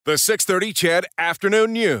The 6:30 CHED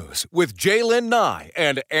Afternoon News with Jaylen Nye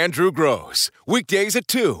and Andrew Gross. Weekdays at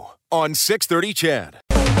 2 on 6:30 CHED.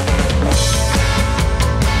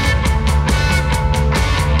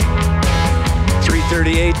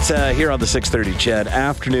 3:38 here on the 6:30 CHED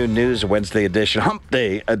Afternoon News, Wednesday edition, Hump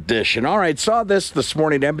Day edition. All right, saw this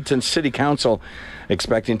morning. Edmonton City Council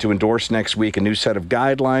expecting to endorse next week a new set of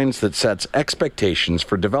guidelines that sets expectations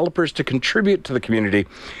for developers to contribute to the community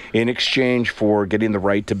in exchange for getting the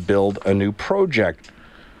right to build a new project.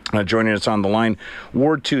 Joining us on the line,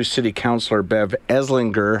 Ward 2 City Councillor Bev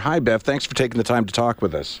Esslinger. Hi, Bev. Thanks for taking the time to talk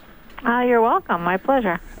with us. You're welcome. My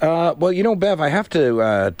pleasure. Well, you know, Bev, I have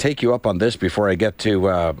to take you up on this before I get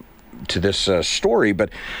to this story, but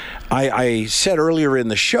I said earlier in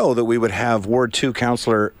the show that we would have Ward 2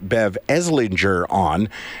 Councillor Bev Esslinger on,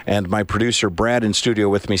 and my producer Brad in studio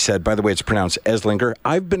with me said, by the way, it's pronounced Esslinger.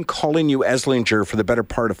 I've been calling you Esslinger for the better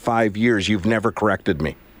part of 5 years. You've never corrected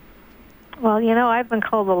me. Well, you know, I've been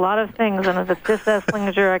called a lot of things, and if it's just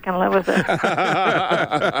Esslinger, I can live with it.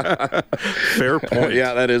 Fair point.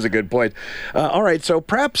 Yeah, that is a good point. All right, so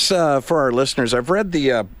perhaps for our listeners, I've read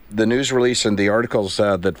the news release and the articles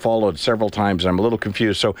that followed several times, and I'm a little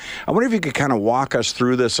confused. So I wonder if you could kind of walk us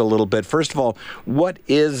through this a little bit. First of all, what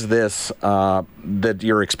is this that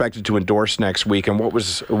you're expected to endorse next week, and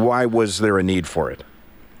why was there a need for it?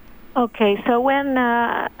 Okay, so when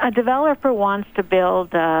a developer wants to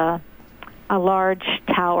build a large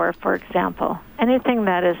tower, for example, anything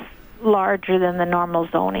that is larger than the normal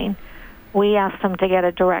zoning, we ask them to get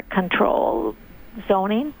a direct control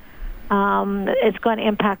zoning. It's going to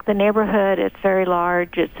impact the neighborhood. It's very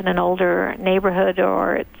large. It's in an older neighborhood,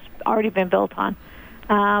 or it's already been built on.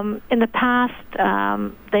 In the past,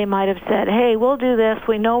 they might have said, hey, we'll do this.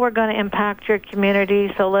 We know we're going to impact your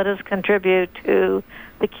community, so let us contribute to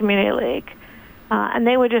the community league. And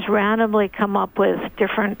they would just randomly come up with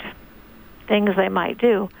different things they might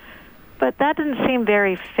do. But that didn't seem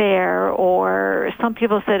very fair, or some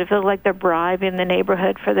people said it feels like they're bribing the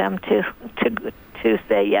neighborhood for them to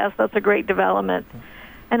say, yes, that's a great development.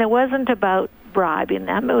 And it wasn't about bribing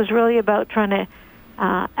them. It was really about trying to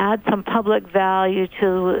add some public value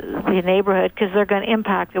to the neighborhood, because they're going to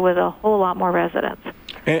impact it with a whole lot more residents.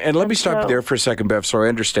 And let me stop you there for a second, Bev, so I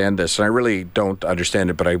understand this. And I really don't understand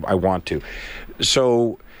it, but I want to.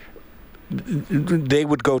 So they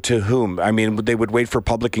would go to whom? I mean, they would wait for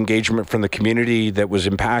public engagement from the community that was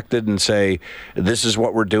impacted and say, this is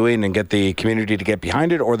what we're doing, and get the community to get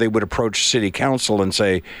behind it, or they would approach City Council and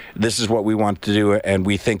say, this is what we want to do, and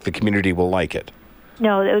we think the community will like it.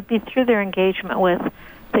 No, it would be through their engagement with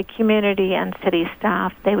the community and city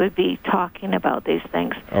staff. They would be talking about these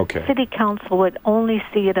things. Okay. City Council would only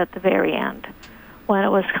see it at the very end, when it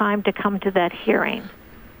was time to come to that hearing.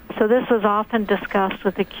 So this was often discussed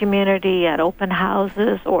with the community at open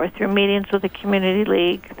houses or through meetings with the community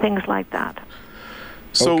league, things like that.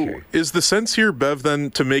 So is the sense here, Bev,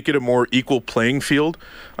 then, to make it a more equal playing field?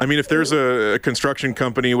 I mean, if there's a construction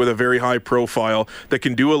company with a very high profile that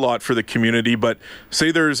can do a lot for the community, but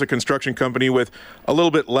say there's a construction company with a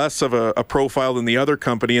little bit less of a profile than the other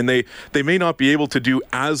company, and they may not be able to do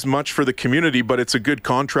as much for the community, but it's a good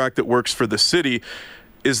contract that works for the city.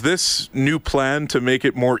 Is this new plan to make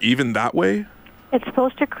it more even that way? It's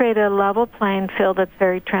supposed to create a level playing field that's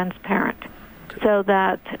very transparent, so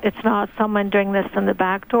that it's not someone doing this in the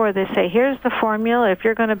back door. They say, here's the formula. If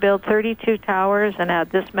you're going to build 32 towers and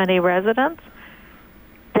add this many residents,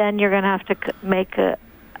 then you're going to have to make a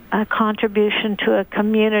contribution to a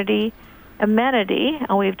community amenity,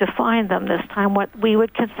 and we've defined them this time, what we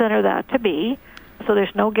would consider that to be, so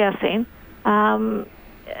there's no guessing.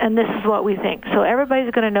 And this is what we think. So everybody's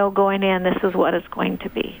going to know going in, this is what it's going to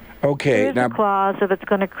be. Okay. There's a clause, if it's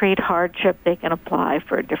going to create hardship, they can apply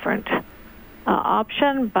for a different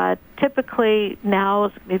option. But typically now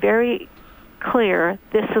it's be very clear,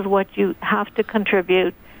 this is what you have to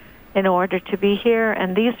contribute in order to be here.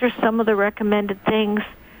 And these are some of the recommended things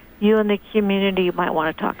you and the community might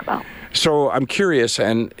want to talk about. So I'm curious,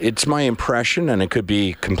 and it's my impression, and it could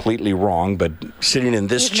be completely wrong, but sitting in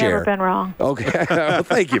this chair... You've never been wrong. Okay. Well,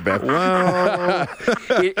 thank you, Beth. Well,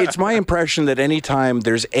 it's my impression that anytime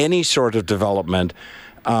there's any sort of development,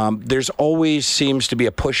 there's always seems to be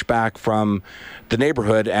a pushback from the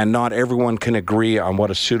neighborhood, and not everyone can agree on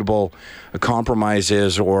what a suitable compromise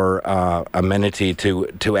is or amenity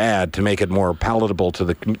to add to make it more palatable to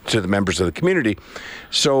the members of the community.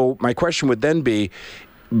 So my question would then be,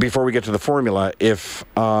 before we get to the formula, if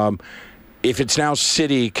it's now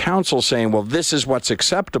City Council saying, well, this is what's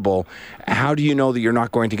acceptable, how do you know that you're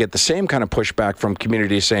not going to get the same kind of pushback from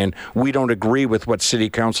communities saying, we don't agree with what City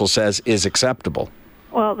Council says is acceptable?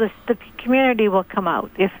 Well, the community will come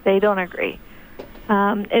out if they don't agree.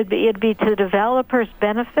 It'd be to the developer's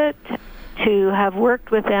benefit to have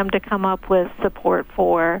worked with them to come up with support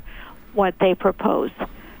for what they propose.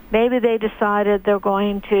 Maybe they decided they're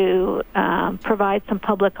going to provide some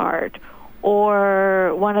public art,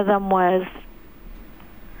 or one of them was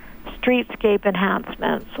streetscape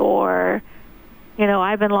enhancements, or,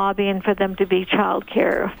 I've been lobbying for them to be child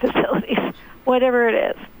care facilities, whatever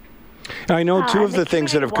it is. I know two of the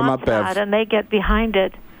things that have come up, Bev. And they get behind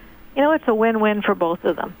it. It's a win-win for both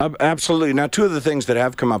of them. Absolutely. Now, two of the things that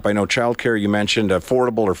have come up, I know childcare, you mentioned,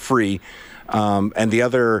 affordable or free, and the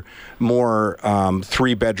other more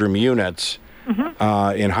 3-bedroom units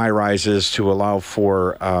in high-rises to allow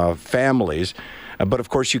for families. But, of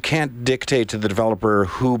course, you can't dictate to the developer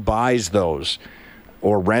who buys those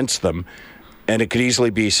or rents them. And it could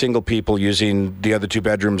easily be single people using the other 2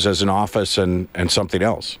 bedrooms as an office and something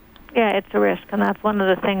else. Yeah, it's a risk, and that's one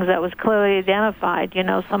of the things that was clearly identified.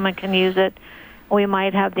 Someone can use it. We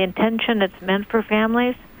might have the intention it's meant for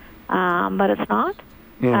families, but it's not.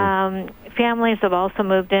 Families have also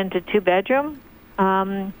moved into 2-bedroom,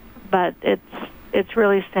 but it's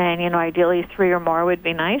really saying, ideally 3 or more would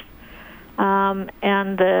be nice.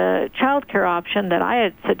 And the child care option that I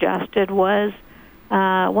had suggested was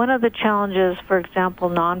one of the challenges, for example,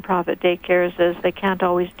 nonprofit daycares is they can't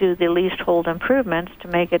always do the leasehold improvements to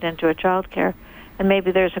make it into a child care. And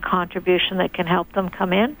maybe there's a contribution that can help them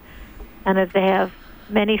come in. And if they have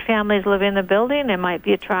many families living in the building, it might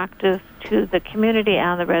be attractive to the community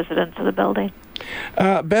and the residents of the building.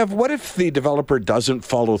 Bev, what if the developer doesn't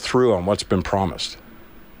follow through on what's been promised?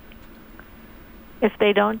 If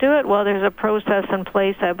they don't do it, well, there's a process in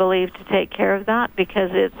place, I believe, to take care of that,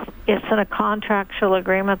 because it's in a contractual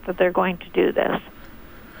agreement that they're going to do this.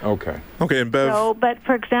 Okay, and Bev... But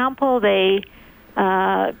for example, they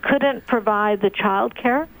couldn't provide the child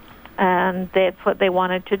care, and that's what they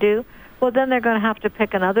wanted to do. Well, then they're going to have to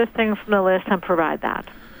pick another thing from the list and provide that.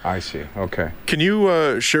 I see. Okay. Can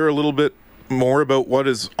you share a little bit more about what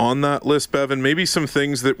is on that list, Bev, and maybe some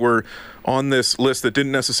things that were on this list that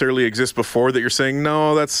didn't necessarily exist before that you're saying,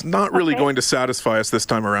 no, that's not really going to satisfy us this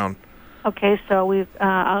time around? Okay, so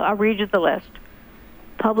I'll read you the list.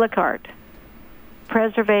 Public art,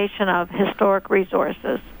 preservation of historic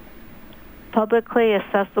resources, publicly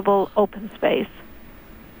accessible open space,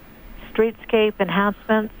 streetscape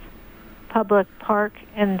enhancements, public park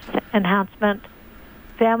enhancement,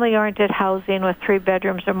 family-oriented housing with 3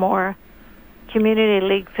 bedrooms or more, community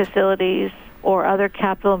league facilities, or other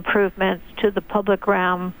capital improvements to the public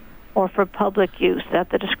realm or for public use at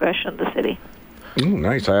the discretion of the city.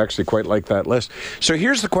 Nice. I actually quite like that list. So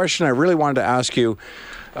here's the question I really wanted to ask you,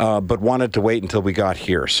 but wanted to wait until we got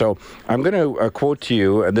here. So I'm going to quote to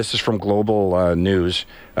you, and this is from Global News,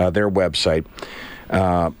 their website.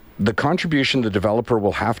 The contribution the developer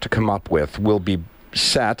will have to come up with will be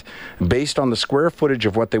set based on the square footage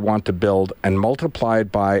of what they want to build and multiplied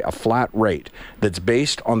by a flat rate that's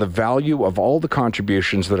based on the value of all the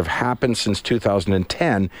contributions that have happened since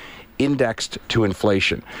 2010 indexed to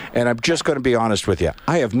inflation. And I'm just going to be honest with you.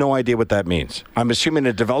 I have no idea what that means. I'm assuming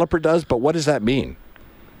a developer does, but what does that mean?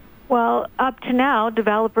 Well, up to now,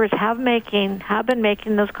 developers have been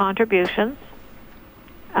making those contributions.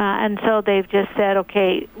 And so they've just said,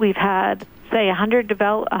 okay, we've had, say, 100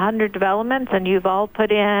 developments, and you've all put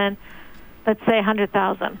in, let's say,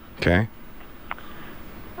 100,000. Okay.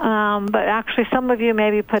 But actually, some of you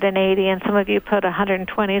maybe put in 80, and some of you put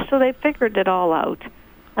 120. So they figured it all out,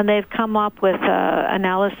 and they've come up with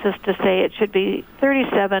analysis to say it should be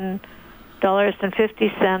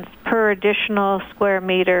 $37.50 per additional square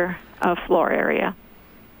meter of floor area.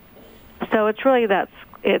 So it's really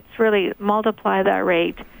multiply that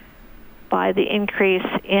rate by the increase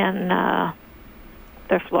in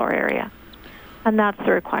their floor area. And that's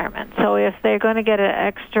the requirement. So if they're going to get an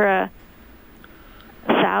extra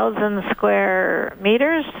 1,000 square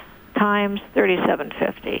meters times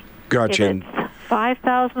 $37.50. Gotcha. If it's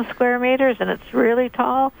 5,000 square meters and it's really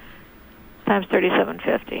tall, times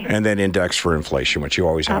 $37.50. And then index for inflation, which you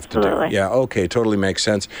always have Absolutely. to do. Yeah, okay, totally makes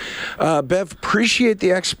sense. Bev, appreciate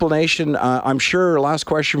the explanation. I'm sure, last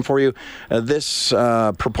question for you, this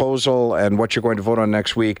proposal and what you're going to vote on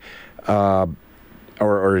next week,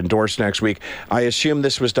 or endorse next week, I assume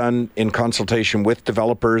this was done in consultation with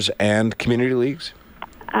developers and community leagues?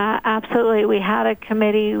 Absolutely. We had a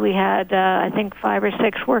committee. We had, I think, 5 or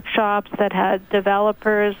 6 workshops that had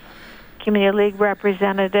developers, community league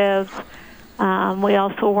representatives. We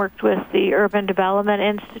also worked with the Urban Development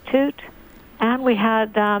Institute, and we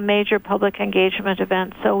had major public engagement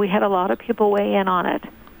events. So we had a lot of people weigh in on it.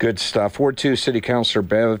 Good stuff. Ward 2 City Councillor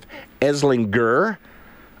Bev Esslinger.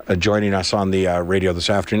 joining us on the radio this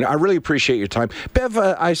afternoon. I really appreciate your time. Bev,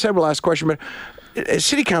 I said we'll ask a question, but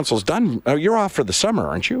City Council's done. You're off for the summer,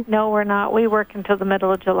 aren't you? No, we're not. We work until the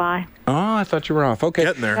middle of July. Oh, I thought you were off. Okay.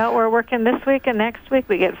 Getting there. No, we're working this week and next week.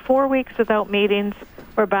 We get 4 weeks without meetings.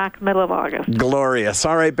 We're back middle of August. Glorious.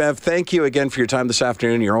 All right, Bev, thank you again for your time this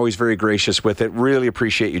afternoon. You're always very gracious with it. Really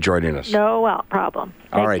appreciate you joining us. No problem.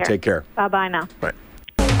 All right, take care. Bye-bye now. Bye.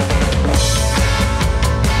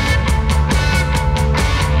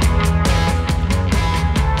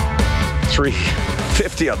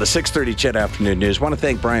 $3:50 on the 6:30 CHED Afternoon News. Want to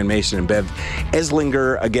thank Brian Mason and Bev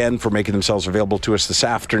Eslinger again for making themselves available to us this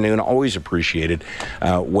afternoon. Always appreciated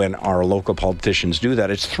when our local politicians do that.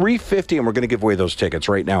 It's $3:50, and we're going to give away those tickets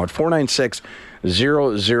right now at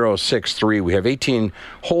 496-0063. We have 18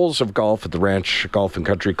 holes of golf at the Ranch Golf and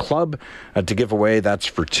Country Club to give away. That's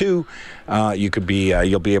for two. You'll be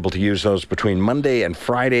able to use those between Monday and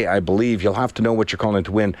Friday, I believe. You'll have to know what you're calling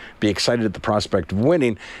to win, be excited at the prospect of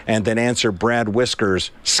winning, and then answer Brad Whisker's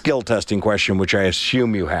skill testing question, which I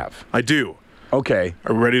assume you have. I do. Okay.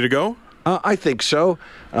 Are we ready to go? I think so.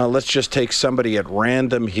 Let's just take somebody at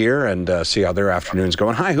random here and see how their afternoon's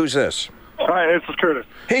going. Hi, who's this? Hi, this is Curtis.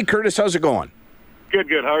 Hey, Curtis, how's it going? Good.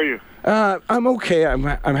 How are you? I'm okay. I'm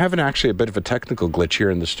having actually a bit of a technical glitch here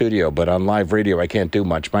in the studio, but on live radio I can't do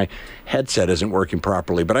much. My headset isn't working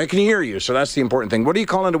properly, but I can hear you, so that's the important thing. What are you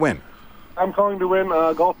calling to win? I'm calling to win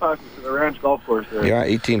golf passes to the Ranch Golf Course there. Yeah,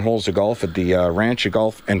 18 holes of golf at the Ranch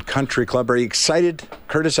Golf and Country Club. Are you excited,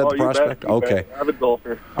 Curtis, at the prospect? Okay. Avid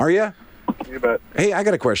golfer. Are you? You bet. Hey, I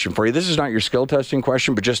got a question for you. This is not your skill testing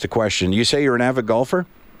question, but just a question. You say you're an avid golfer?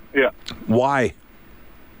 Yeah. Why?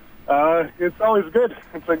 It's always good.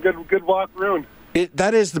 It's a good walk around.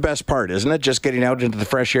 That is the best part, isn't it? Just getting out into the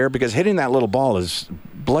fresh air, because hitting that little ball is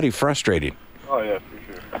bloody frustrating. Oh yeah, for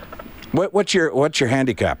sure. What's your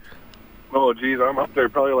handicap? Oh geez, I'm up there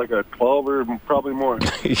probably like a 12 or probably more.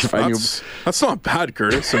 That's not bad,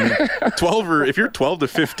 Curtis. I mean, 12 or if you're 12 to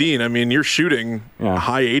 15, I mean you're shooting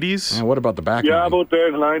high 80s. Yeah, what about the back? Yeah, about there,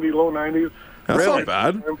 90, low 90s. That's really? not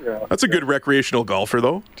bad. Yeah. That's a good recreational golfer,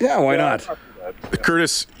 though. Yeah, why not?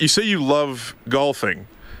 Curtis, you say you love golfing.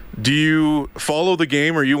 Do you follow the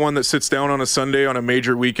game? Or are you one that sits down on a Sunday on a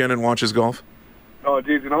major weekend and watches golf? Oh,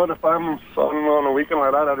 geez, you know what? If I'm on a weekend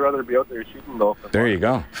like that, I'd rather be out there shooting golf. There you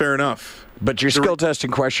go. Fair enough. But your skill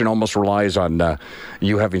testing question almost relies on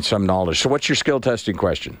you having some knowledge. So what's your skill testing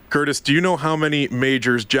question? Curtis, do you know how many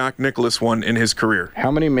majors Jack Nicklaus won in his career?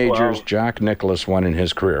 How many majors Jack Nicklaus won in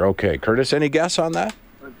his career? Okay, Curtis, any guess on that?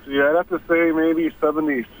 Yeah, I'd have to say maybe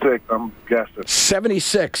 76, I'm guessing.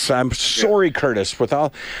 76. I'm sorry, Curtis.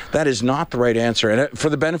 That is not the right answer. And for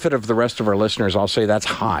the benefit of the rest of our listeners, I'll say that's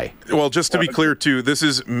high. Well, just to be clear, too, this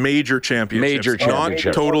is major championships. Major championships.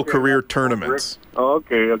 Not total career tournaments.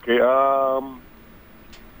 Okay.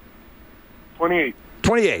 28.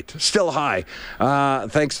 28. Still high.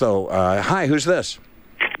 Thanks, though. Hi, who's this?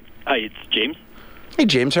 Hi, it's James. Hey,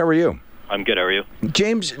 James, how are you? I'm good, how are you?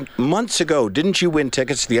 James, months ago, didn't you win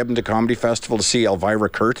tickets to the Edmonton Comedy Festival to see Elvira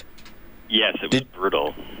Kurt? Yes, it was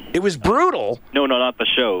brutal. It was brutal? No, not the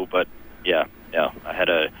show, but yeah. I had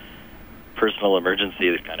a personal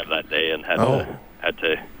emergency kind of that day and had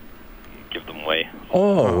to give them away.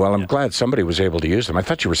 Oh, well, I'm glad somebody was able to use them. I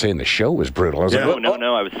thought you were saying the show was brutal. I was like,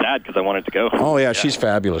 No, I was sad because I wanted to go. Oh, yeah, she's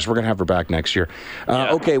fabulous. We're going to have her back next year.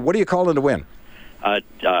 Okay, what are you calling to win?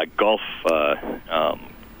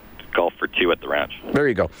 Golf for two at the Ranch. There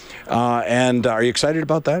you go. And are you excited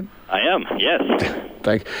about that? I am, yes.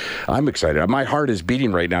 I'm excited. My heart is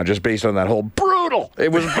beating right now just based on that whole brutal.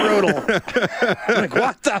 It was brutal. I'm like,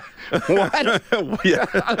 what the? What? Yeah.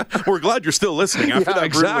 We're glad you're still listening after that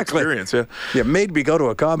brutal experience. Yeah. You made me go to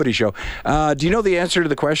a comedy show. Do you know the answer to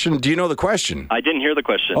the question? Do you know the question? I didn't hear the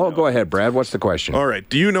question. Oh, go ahead, Brad. What's the question? All right.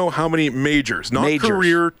 Do you know how many majors, not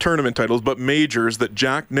career tournament titles, but majors that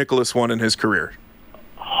Jack Nicklaus won in his career?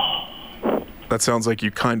 That sounds like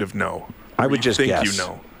you kind of know. I would just guess. You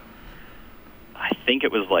know. I think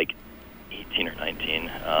it was like 18 or 19.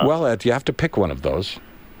 Well, you have to pick one of those.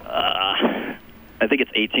 I think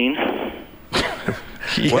it's 18. Yeah,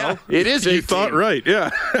 well, it is 18. You thought right, yeah.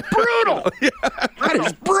 Brutal! Yeah. That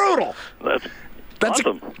is brutal! That's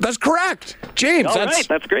awesome. That's correct. James, All right,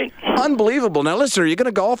 that's great. Unbelievable. Now, listen, are you going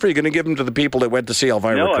to golf or are you going to give them to the people that went to see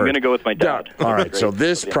Elvira Kurt? No, I'm going to go with my dad. Yeah. All right, so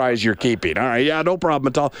this prize you're keeping. All right, yeah, no problem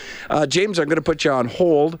at all. James, I'm going to put you on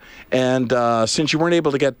hold. And since you weren't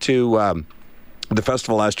able to get to the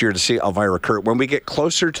festival last year to see Elvira Kurt, when we get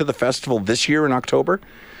closer to the festival this year in October,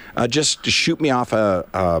 just shoot me off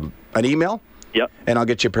an email. Yep. And I'll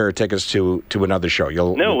get you a pair of tickets to another show.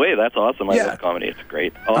 No way, that's awesome. I love comedy. It's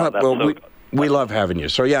great. We love having you.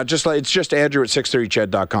 So, yeah, it's just Andrew at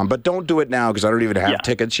 630ched.com. But don't do it now because I don't even have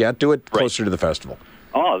tickets yet. Do it closer to the festival.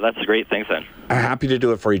 Oh, that's great. Thanks, then. I'm happy to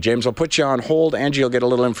do it for you, James. I'll put you on hold. Angie will get a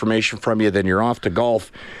little information from you. Then you're off to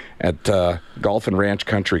golf at Golf and Ranch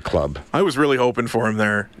Country Club. I was really hoping for him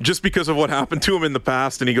there just because of what happened to him in the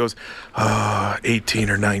past. And he goes, 18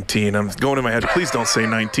 or 19. I'm going in my head, please don't say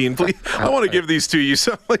 19. Please. I want to give these to you. You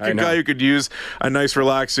sound like a guy who could use a nice,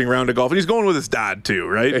 relaxing round of golf. And he's going with his dad, too,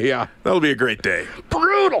 right? Yeah. That'll be a great day.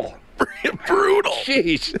 Brutal. Brutal.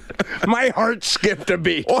 Jeez. My heart skipped a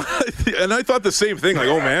beat. Well, and I thought the same thing. Like,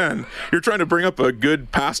 oh, man, you're trying to bring up a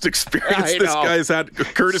good past experience this guy's had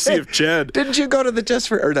courtesy of Ched. Didn't you go to the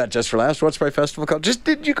not Just for Laughs, what's my festival called?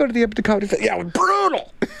 Didn't you go to the Edmonton Comedy Festival? Yeah,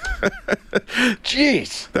 brutal.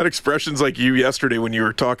 Jeez. That expression's like you yesterday when you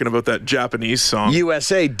were talking about that Japanese song.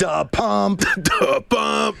 USA, duh, pump. Duh,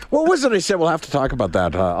 pump. What was it I said? We'll have to talk about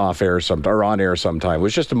that off air or on air sometime. It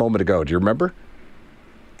was just a moment ago. Do you remember?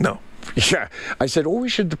 No. Yeah. I said, we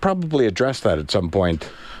should probably address that at some point.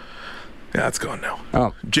 Yeah, it's gone now.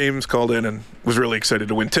 Oh. James called in and was really excited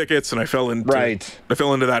to win tickets, and I fell into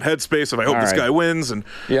that headspace of I hope this guy wins, and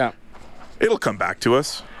it'll come back to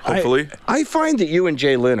us, hopefully. I find that you and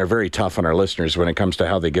Jay Lynn are very tough on our listeners when it comes to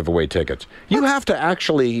how they give away tickets. You have to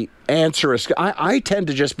actually answer us. I tend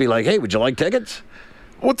to just be like, hey, would you like tickets?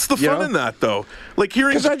 What's the fun in that, though? Like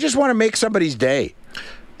hearing, because I just want to make somebody's day.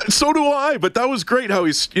 So do I, but that was great how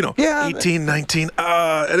he's, 18, 19,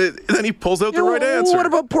 and then he pulls out the right answer. What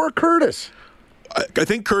about poor Curtis? I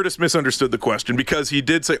think Curtis misunderstood the question because he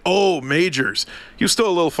did say, majors. He was still a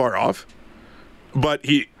little far off, but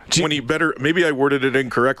maybe I worded it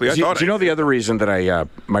incorrectly. Do you know the other reason that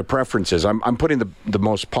my preference is, I'm putting the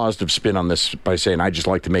most positive spin on this by saying I just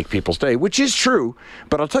like to make people's day, which is true,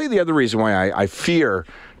 but I'll tell you the other reason why I fear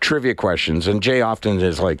trivia questions, and Jay often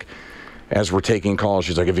is like, as we're taking calls,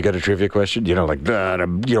 she's like, have you got a trivia question?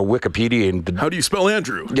 Wikipedia. And how do you spell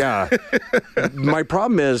Andrew? Yeah. My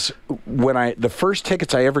problem is the first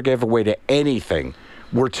tickets I ever gave away to anything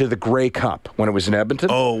were to the Grey Cup when it was in Edmonton.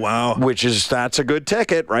 Oh, wow. That's a good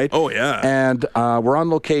ticket, right? Oh, yeah. And we're on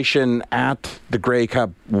location at the Grey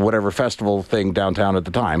Cup, whatever festival thing downtown at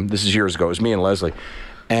the time. This is years ago. It was me and Leslie.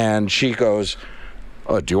 And she goes,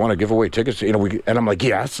 do you want to give away tickets? And I'm like,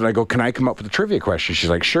 yes. And I go, can I come up with a trivia question? She's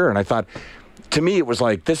like, sure. And I thought, to me, it was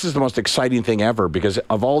like, this is the most exciting thing ever because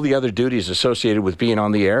of all the other duties associated with being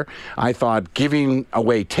on the air. I thought giving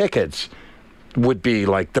away tickets would be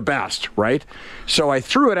like the best, right? So I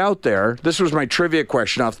threw it out there. This was my trivia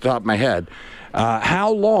question off the top of my head.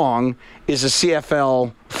 How long is a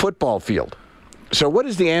CFL football field? So what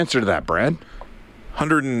is the answer to that, Brad?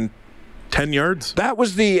 110 yards? That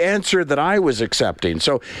was the answer that I was accepting.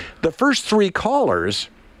 So the first three callers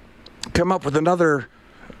come up with another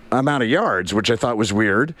amount of yards, which I thought was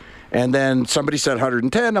weird. And then somebody said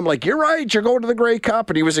 110. I'm like, you're right, you're going to the Grey Cup.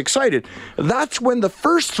 And he was excited. That's when the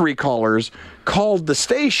first three callers called the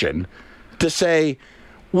station to say,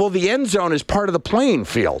 well, the end zone is part of the playing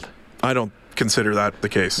field. I don't consider that the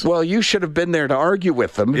case. Well, you should have been there to argue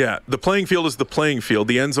with them. Yeah, the playing field is the playing field.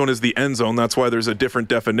 The end zone is the end zone. That's why there's a different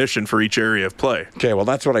definition for each area of play. Okay, well,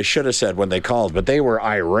 that's what I should have said when they called, but they were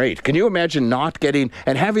irate. Can you imagine not getting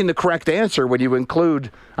and having the correct answer when you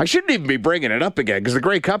include... I shouldn't even be bringing it up again because the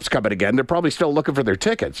Grey Cup's coming again. They're probably still looking for their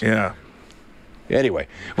tickets. Yeah. Anyway,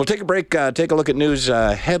 we'll take a break, take a look at news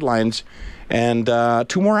headlines, and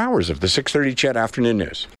 2 more hours of the 6:30 Ched Afternoon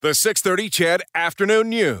News. The 6:30 Ched Afternoon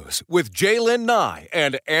News with Jay Lynn Nye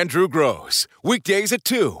and Andrew Gross. Weekdays at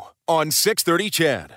 2 on 6:30 Ched.